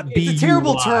 not it's a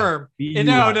terrible term.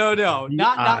 No.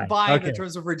 Not buying the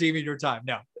terms of redeeming your time.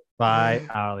 No. Buy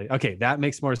hourly. Okay. That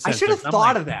makes more sense. I should have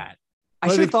thought of that.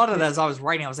 As I was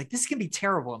writing. I was like, this can be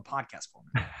terrible in podcast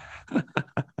format.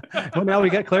 Well, now we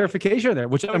got clarification there,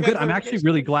 which I'm good. I'm actually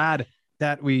really glad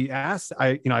that we asked.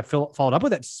 I followed up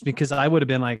with that because I would have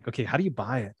been like, okay, how do you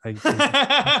buy it?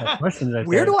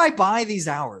 Where do I buy these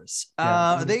hours?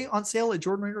 Are they on sale at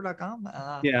jordanraynor.com?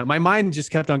 Yeah, my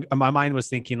mind was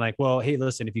thinking like, well, hey,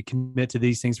 listen, if you commit to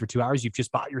these things for 2 hours, you've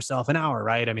just bought yourself an hour,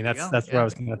 right? I mean, that's where I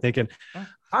was kind of thinking. Yeah.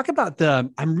 Talk about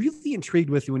I'm really intrigued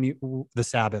with the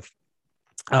Sabbath.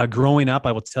 Growing up,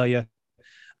 I will tell you,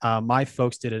 my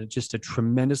folks did just a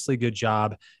tremendously good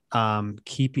job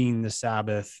keeping the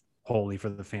Sabbath holy for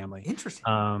the family. Interesting.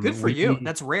 Good for you.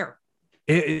 That's rare.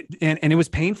 And it was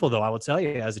painful though. I will tell you,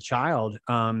 as a child,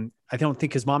 I don't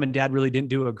think his mom and dad really didn't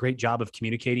do a great job of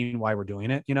communicating why we're doing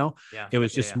it. It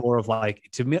was just more of like,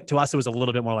 to us, it was a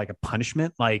little bit more like a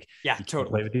punishment. Like, you can't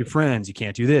play with your friends. You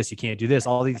can't do this. You can't do this.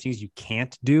 All these things you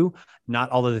can't do,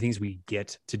 not all of the things we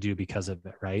get to do because of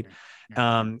it. Right.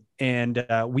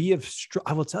 We have,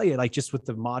 I will tell you, like, just with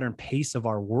the modern pace of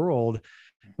our world,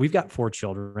 we've got 4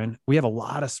 children. We have a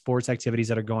lot of sports activities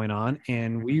that are going on,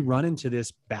 and we run into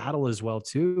this battle as well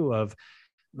too of,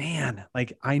 man,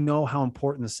 like, I know how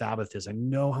important the Sabbath is. I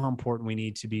know how important we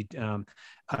need to be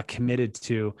committed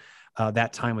to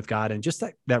that time with God and just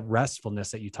that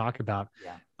restfulness that you talk about.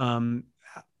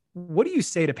 What do you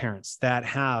say to parents that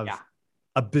have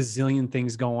a bazillion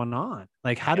things going on?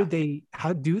 Like, how do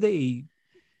they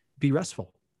be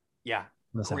restful? Yeah.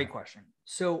 Great question.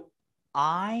 So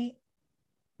my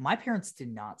parents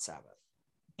did not Sabbath.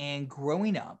 And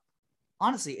growing up,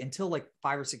 honestly, until like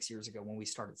 5 or 6 years ago when we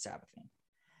started Sabbathing,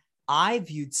 I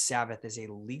viewed Sabbath as a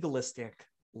legalistic,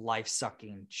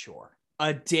 life-sucking chore.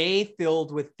 A day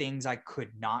filled with things I could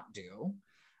not do,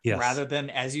 rather than,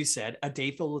 as you said, a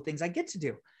day filled with things I get to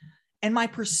do. And my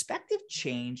perspective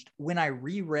changed when I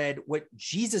reread what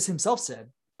Jesus himself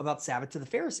said about Sabbath to the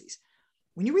Pharisees.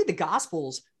 When you read the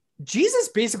Gospels, Jesus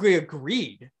basically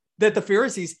agreed that the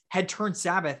Pharisees had turned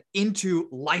Sabbath into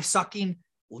life-sucking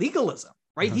legalism,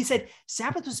 right? He said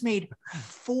Sabbath was made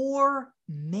for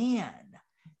man,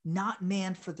 not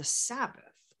man for the Sabbath,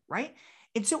 right?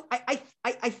 And so I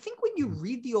think when you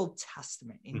read the Old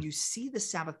Testament and you see the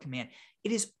Sabbath command,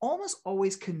 it is almost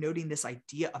always connoting this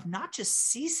idea of not just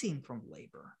ceasing from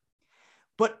labor,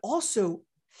 but also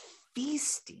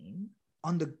feasting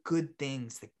on the good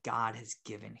things that God has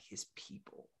given his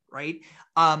people, right?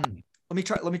 Let me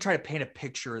try to paint a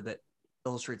picture that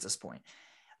illustrates this point.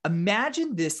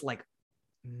 Imagine this like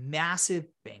massive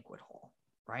banquet hall,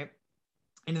 right?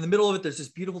 And in the middle of it, there's this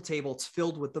beautiful table. It's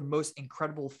filled with the most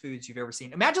incredible foods you've ever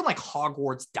seen. Imagine like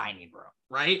Hogwarts dining room,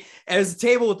 right? And there's a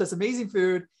table with this amazing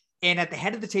food. And at the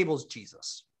head of the table is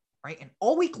Jesus, right? And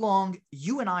all week long,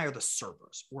 you and I are the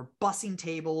servers. We're bussing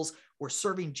tables. We're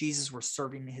serving Jesus. We're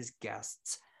serving his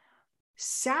guests.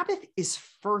 Sabbath is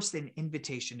first an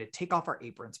invitation to take off our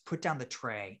aprons, put down the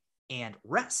tray, and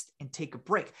rest and take a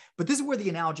break. But this is where the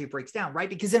analogy breaks down, right?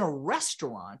 Because in a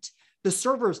restaurant, the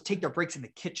servers take their breaks in the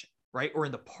kitchen, right? Or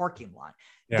in the parking lot.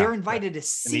 Yeah, they're invited to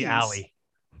cease. In the alley.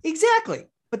 Exactly.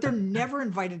 But they're never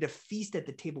invited to feast at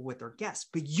the table with their guests.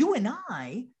 But you and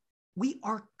I, we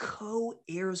are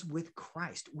co-heirs with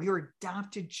Christ. We are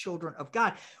adopted children of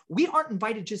God. We aren't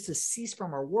invited just to cease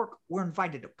from our work. We're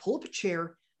invited to pull up a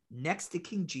chair next to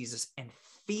King Jesus and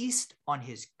feast on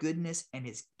his goodness and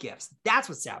his gifts. That's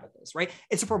what Sabbath is, right?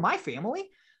 And so for my family,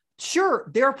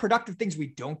 sure, there are productive things we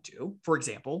don't do. For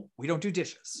example, we don't do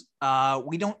dishes.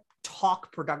 We don't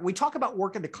talk productive. We talk about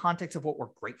work in the context of what we're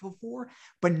grateful for,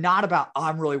 but not about, oh,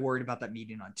 I'm really worried about that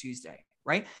meeting on Tuesday,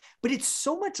 right? But it's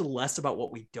so much less about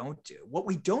what we don't do. What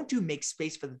we don't do makes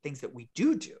space for the things that we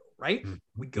do, right?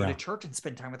 We go to church and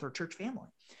spend time with our church family.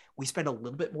 We spend a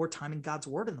little bit more time in God's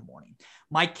word in the morning.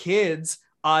 My kids,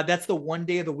 that's the one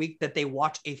day of the week that they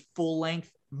watch a full-length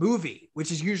movie,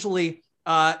 which is usually,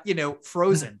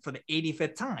 Frozen for the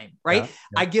 85th time, right?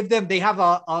 I give them, they have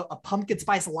a pumpkin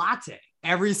spice latte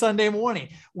every Sunday morning.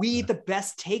 We eat the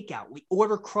best takeout. We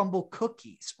order crumble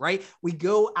cookies, right? We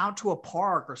go out to a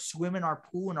park or swim in our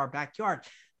pool in our backyard.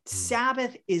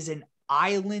 Sabbath is an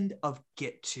island of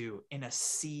get to in a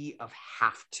sea of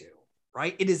have to.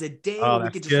 Right? It is a day where we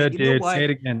can just say, you know what?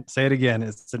 Say it again.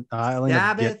 It's an island.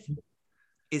 Sabbath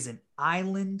is an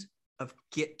island of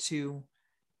get to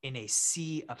in a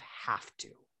sea of have to.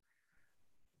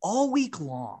 All week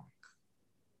long,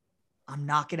 I'm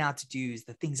knocking out to-dos,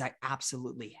 the things I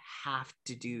absolutely have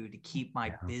to do to keep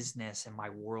my business and my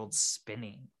world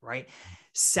spinning, right?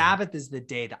 Sabbath is the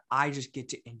day that I just get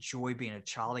to enjoy being a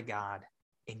child of God,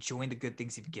 enjoying the good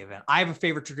things he's given. I have a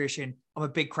favorite tradition. I'm a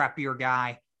big craft beer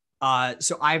guy.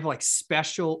 So I have like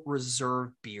special reserve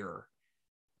beer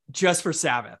just for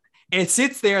Sabbath. And it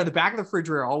sits there in the back of the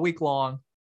refrigerator all week long.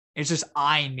 It's just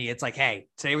eyeing me. It's like, hey,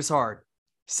 today was hard.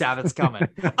 Sabbath's coming.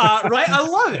 Right? I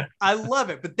love it. I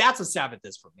love it. But that's what Sabbath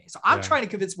is for me. So I'm trying to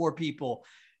convince more people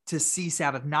to see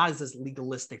Sabbath not as this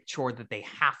legalistic chore that they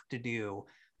have to do,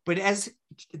 but as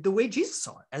the way Jesus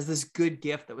saw it, as this good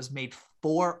gift that was made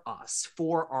for us,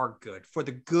 for our good, for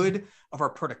the good of our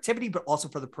productivity, but also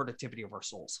for the productivity of our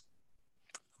souls.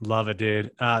 Love it,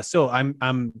 dude. So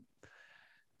I'm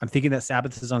thinking that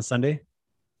Sabbath is on Sunday.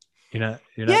 You know what?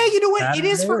 Saturday, it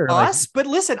is for us. But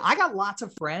listen, I got lots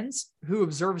of friends who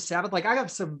observe Sabbath. Like I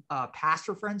have some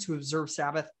pastor friends who observe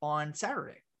Sabbath on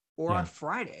Saturday or on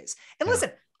Fridays. And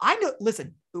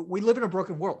listen, we live in a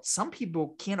broken world. Some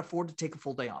people can't afford to take a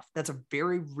full day off. That's a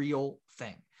very real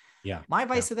thing. Yeah. My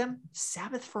advice to them,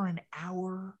 Sabbath for an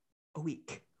hour a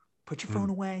week. Put your phone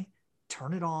away,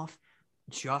 turn it off,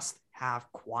 just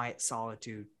have quiet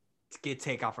solitude,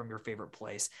 take off from your favorite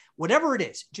place. Whatever it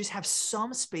is, just have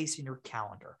some space in your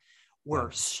calendar where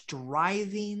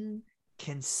striving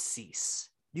can cease.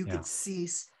 You can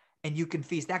cease and you can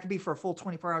feast. That could be for a full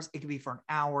 24 hours. It could be for an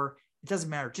hour. It doesn't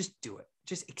matter. Just do it.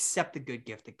 Just accept the good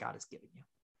gift that God has given you.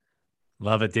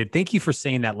 Love it, dude. Thank you for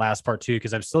saying that last part too,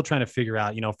 because I'm still trying to figure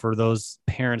out, for those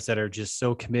parents that are just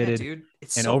so committed and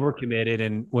so overcommitted.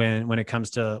 And when it comes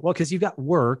to, because you've got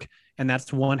work and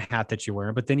that's one hat that you're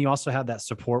wearing, but then you also have that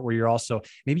support where you're also,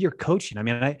 maybe you're coaching. I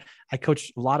mean, I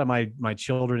coach a lot of my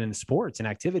children in sports and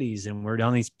activities, and we're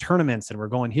down these tournaments and we're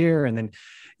going here. And then,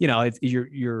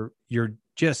 you're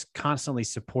just constantly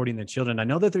supporting the children. I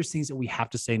know that there's things that we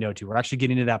have to say no to. We're actually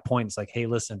getting to that point. It's like, hey,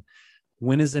 listen,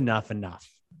 when is enough,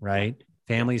 right?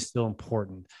 Family is still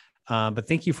important. But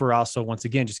thank you for also, once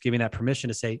again, just giving that permission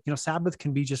to say, Sabbath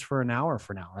can be just for an hour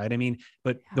for now, right? I mean,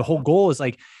 but the whole goal is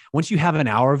like, once you have an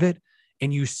hour of it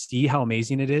and you see how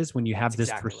amazing it is, when you have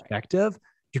this perspective,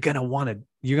 you're going to want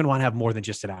to have more than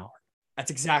just an hour.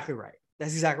 That's exactly right.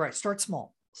 Start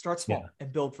small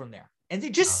and build from there. And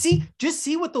then just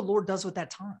see what the Lord does with that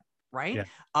time. Right?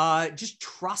 Yeah. Just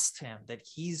trust him that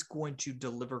he's going to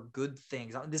deliver good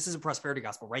things. This is a prosperity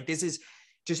gospel, right? This is,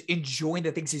 just enjoying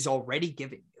the things he's already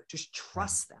giving you. Just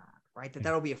trust that, right?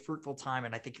 That'll be a fruitful time.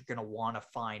 And I think you're going to want to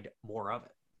find more of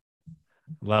it.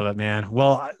 Love it, man.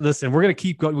 Well, listen, we're going to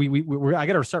keep going. I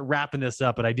got to start wrapping this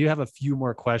up, but I do have a few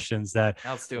more questions that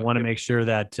I want to make sure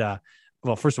that,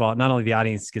 well, first of all, not only the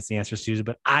audience gets the answers to,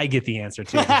 but I get the answer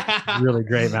to. Really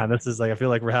great, man. This is like, I feel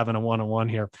like we're having a one-on-one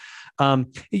here.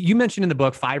 You mentioned in the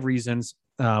book 5 reasons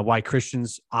why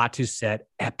Christians ought to set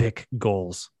epic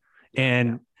goals.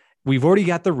 And we've already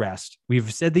got the rest.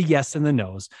 We've said the yes and the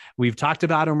no's. We've talked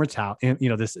about immortality,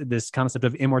 this concept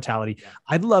of immortality. Yeah.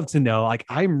 I'd love to know, like,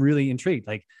 I'm really intrigued.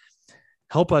 Like,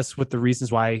 help us with the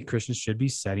reasons why Christians should be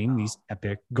setting these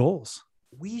epic goals.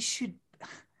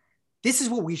 This is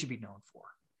what we should be known for.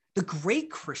 The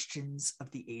great Christians of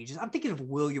the ages. I'm thinking of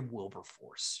William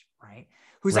Wilberforce, right?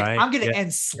 Who's like, I'm going to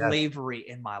end slavery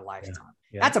in my lifetime.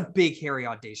 Yeah. That's a big, hairy,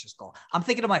 audacious goal. I'm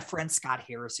thinking of my friend Scott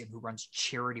Harrison, who runs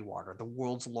Charity Water, the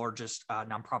world's largest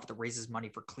nonprofit that raises money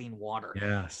for clean water.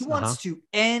 Yes. He wants to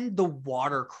end the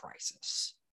water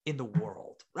crisis in the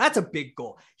world. That's a big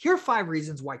goal. Here are 5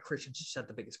 reasons why Christians should set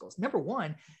the biggest goals. Number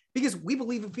 1, because we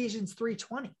believe Ephesians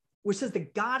 3:20, which says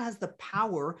that God has the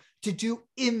power to do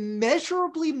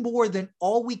immeasurably more than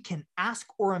all we can ask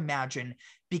or imagine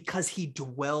because he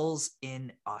dwells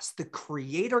in us. The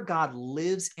creator God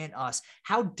lives in us.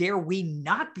 How dare we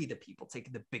not be the people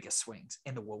taking the biggest swings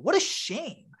in the world? What a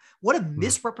shame. What a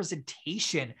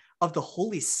misrepresentation of the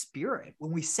Holy Spirit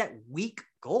when we set weak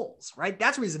goals, right?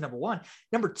 That's reason number 1.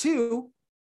 Number 2,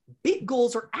 big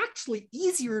goals are actually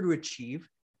easier to achieve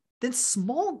than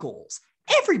small goals.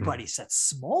 Everybody sets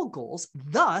small goals.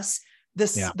 Thus,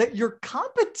 that your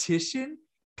competition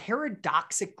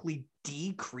paradoxically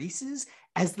decreases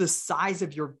as the size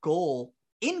of your goal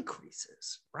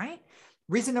increases, right?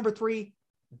 Reason number 3,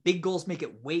 big goals make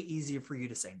it way easier for you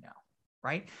to say no,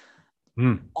 right?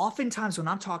 Oftentimes when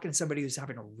I'm talking to somebody who's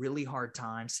having a really hard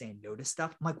time saying no to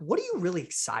stuff, I'm like, what are you really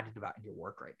excited about in your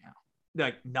work right now? They're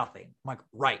like, nothing. I'm like,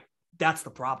 right. That's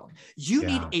the problem. You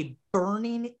need a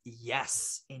burning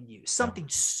yes in you, something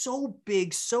so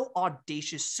big, so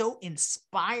audacious, so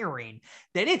inspiring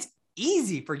that it's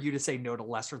easy for you to say no to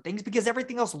lesser things because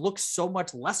everything else looks so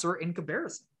much lesser in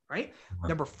comparison, right?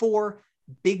 Number 4,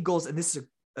 big goals. And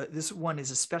this one is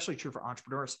especially true for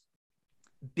entrepreneurs.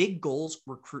 Big goals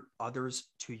recruit others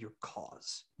to your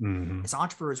cause. As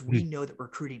entrepreneurs, we know that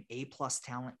recruiting A+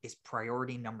 talent is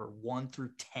priority number 1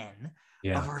 through 10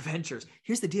 of our ventures.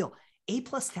 Here's the deal. A+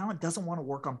 talent doesn't want to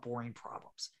work on boring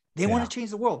problems. They want to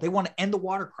change the world. They want to end the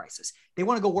water crisis. They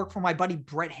want to go work for my buddy,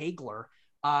 Brett Hagler,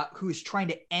 who is trying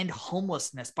to end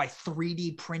homelessness by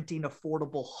 3D printing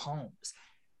affordable homes.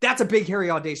 That's a big,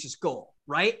 hairy, audacious goal,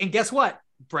 right? And guess what?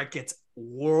 Brett gets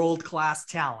world-class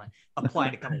talent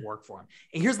applying to come and work for him.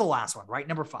 And here's the last one, right?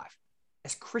 Number 5.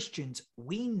 As Christians,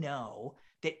 we know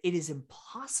that it is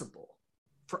impossible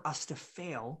for us to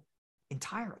fail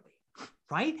entirely,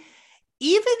 right?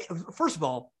 Even, first of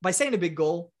all, by setting a big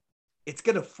goal, it's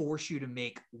going to force you to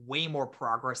make way more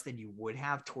progress than you would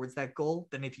have towards that goal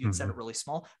than if you'd set it really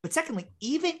small. But secondly,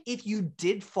 even if you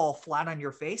did fall flat on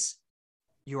your face,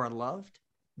 you are loved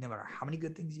no matter how many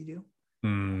good things you do, how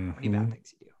many bad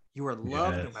things you do. You are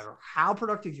loved no matter how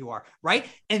productive you are, right?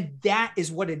 And that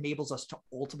is what enables us to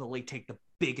ultimately take the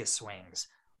biggest swings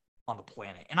on the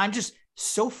planet. And I'm just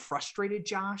so frustrated,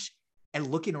 Josh, at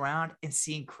looking around and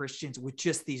seeing Christians with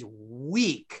just these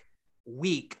weak,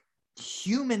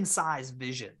 human-sized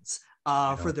visions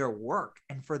for their work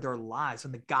and for their lives.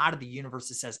 When the God of the universe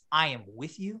says, I am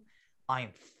with you, I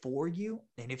am for you,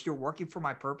 and if you're working for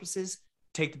my purposes,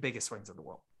 take the biggest swings in the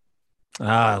world.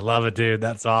 I love it, dude.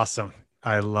 That's awesome.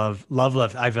 I love.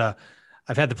 I've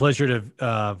had the pleasure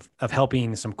of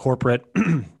helping some corporate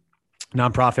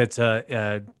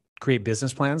nonprofits create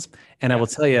business plans. And I will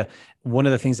tell you, one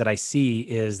of the things that I see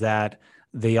is that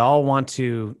they all want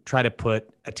to try to put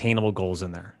attainable goals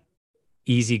in there,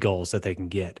 easy goals that they can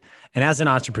get. And as an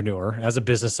entrepreneur, as a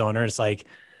business owner, it's like,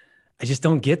 I just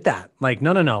don't get that. Like,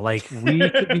 no. Like, we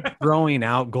could be throwing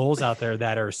out goals out there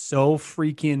that are so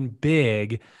freaking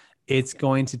big. It's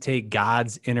going to take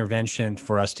God's intervention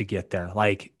for us to get there.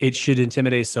 Like, it should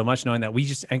intimidate so much knowing that we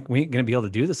ain't going to be able to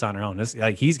do this on our own.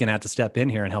 Like, he's going to have to step in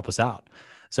here and help us out.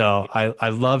 So I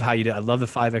love how you do. I love the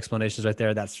 5 explanations right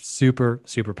there. That's super,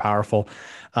 super powerful.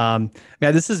 Man,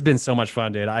 this has been so much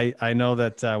fun, dude. I know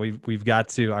that we've got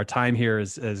to, our time here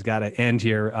has got to end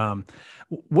here.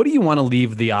 What do you want to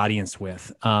leave the audience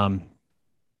with?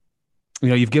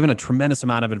 You've given a tremendous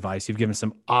amount of advice. You've given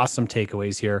some awesome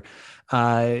takeaways here.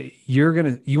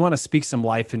 You want to speak some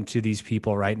life into these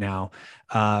people right now.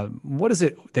 What is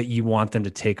it that you want them to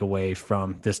take away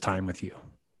from this time with you?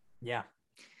 Yeah.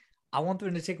 I want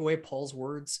them to take away Paul's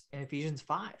words in Ephesians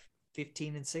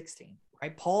 5:15 and 16,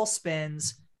 right? Paul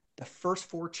spends the first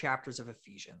 4 chapters of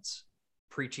Ephesians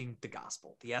preaching the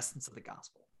gospel, the essence of the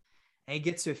gospel. And he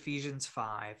gets to Ephesians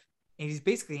 5, and he's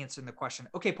basically answering the question,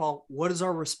 okay, Paul, what is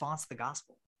our response to the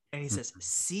gospel? And he says,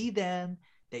 see then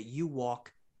that you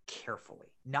walk carefully,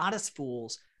 not as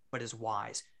fools, but as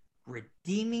wise,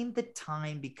 redeeming the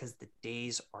time because the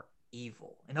days are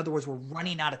evil. In other words, we're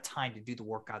running out of time to do the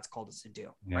work God's called us to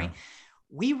do, right?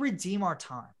 We redeem our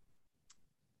time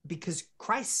because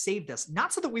Christ saved us,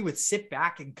 not so that we would sit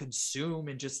back and consume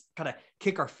and just kind of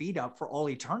kick our feet up for all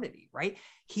eternity, right?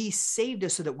 He saved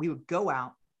us so that we would go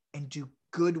out and do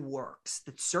good works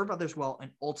that serve others well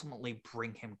and ultimately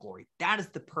bring him glory. That is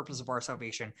the purpose of our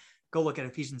salvation. Go look at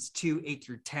Ephesians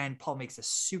 2:8-10. Paul makes this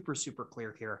super, super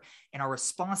clear here. And our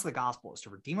response to the gospel is to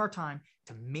redeem our time,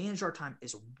 to manage our time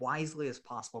as wisely as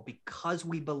possible, because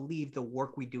we believe the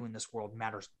work we do in this world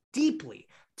matters deeply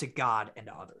to God and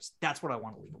to others. That's what I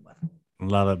want to leave them with.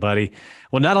 Love it, buddy.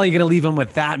 Well, not only are you going to leave them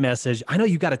with that message, I know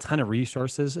you've got a ton of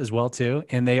resources as well, too,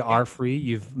 and they are free.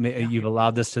 You've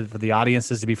allowed this for the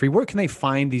audiences to be free. Where can they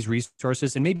find these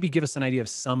resources? And maybe give us an idea of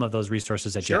some of those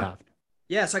resources that you have.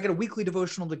 Yeah, so I got a weekly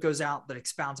devotional that goes out that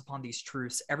expounds upon these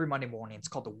truths every Monday morning. It's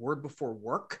called The Word Before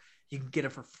Work. You can get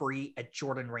it for free at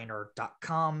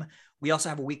jordanraynor.com. We also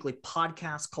have a weekly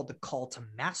podcast called The Call to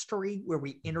Mastery, where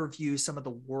we interview some of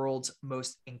the world's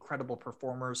most incredible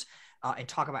performers and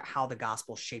talk about how the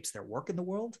gospel shapes their work in the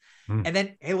world. And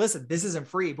then, hey, listen, this isn't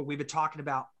free, but we've been talking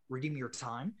about Redeeming Your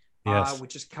Time,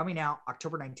 which is coming out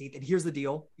October 19th. And here's the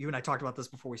deal. You and I talked about this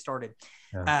before we started.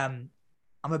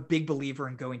 I'm a big believer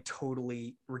in going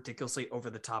totally ridiculously over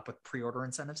the top with pre-order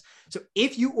incentives. So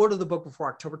if you order the book before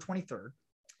October 23rd,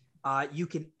 you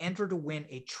can enter to win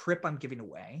a trip I'm giving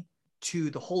away to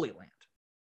the Holy Land.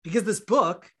 Because this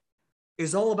book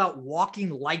is all about walking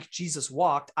like Jesus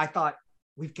walked. I thought,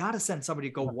 we've got to send somebody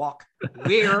to go walk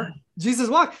where Jesus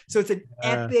walked. So it's an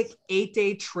epic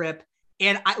 8-day trip.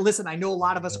 And I know a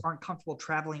lot of us aren't comfortable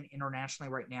traveling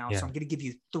internationally right now. So I'm going to give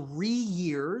you 3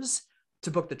 years to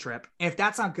book the trip. And if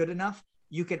that's not good enough,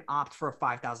 you can opt for a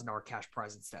 $5,000 cash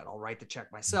prize instead. I'll write the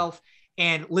check myself.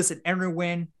 And listen, enter and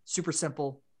win, super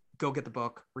simple. Go get the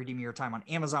book, Redeem Your Time on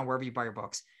Amazon, wherever you buy your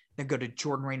books. Then go to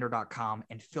jordanraynor.com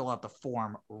and fill out the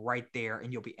form right there,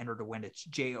 and you'll be entered to win. It's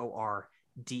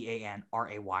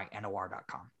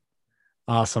jordanraynor.com.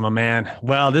 Awesome, man.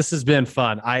 Well, this has been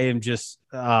fun. I am just,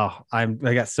 I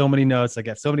got so many notes. I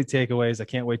got so many takeaways. I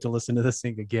can't wait to listen to this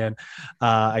thing again.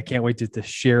 I can't wait to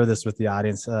share this with the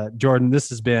audience. Jordan, this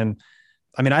has been,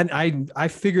 I mean, I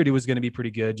figured it was going to be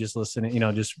pretty good just listening,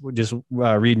 just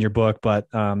reading your book, but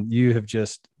you have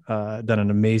just done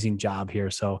an amazing job here.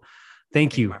 So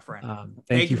thank you, my friend.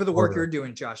 Thank you for the work you're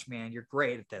doing, Josh, man. You're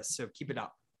great at this. So keep it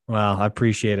up. Well, I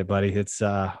appreciate it, buddy.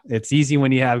 It's easy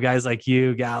when you have guys like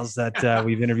you, gals that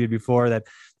we've interviewed before that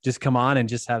just come on and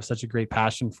just have such a great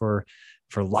passion for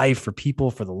life, for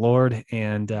people, for the Lord.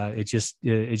 And it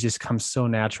just comes so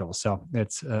natural. So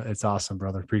it's awesome,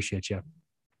 brother. Appreciate you.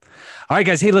 All right,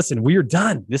 guys. Hey, listen, we are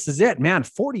done. This is it, man.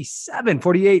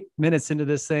 48 minutes into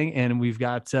this thing. And we've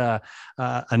got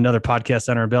another podcast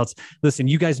on our belts. Listen,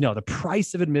 you guys know the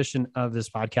price of admission of this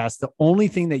podcast. The only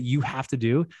thing that you have to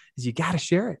do is you got to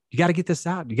share it. You got to get this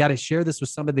out. You got to share this with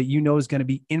somebody that you know is going to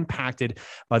be impacted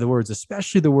by the words,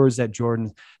 especially the words that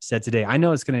Jordan said today. I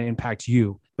know it's going to impact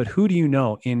you, but who do you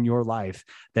know in your life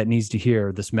that needs to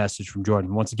hear this message from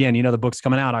Jordan? Once again, the book's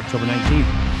coming out October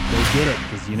 19th. Go get it,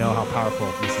 because you know how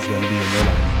powerful this is going to be in your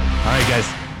life. All right, guys,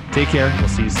 take care. We'll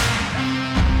see you soon.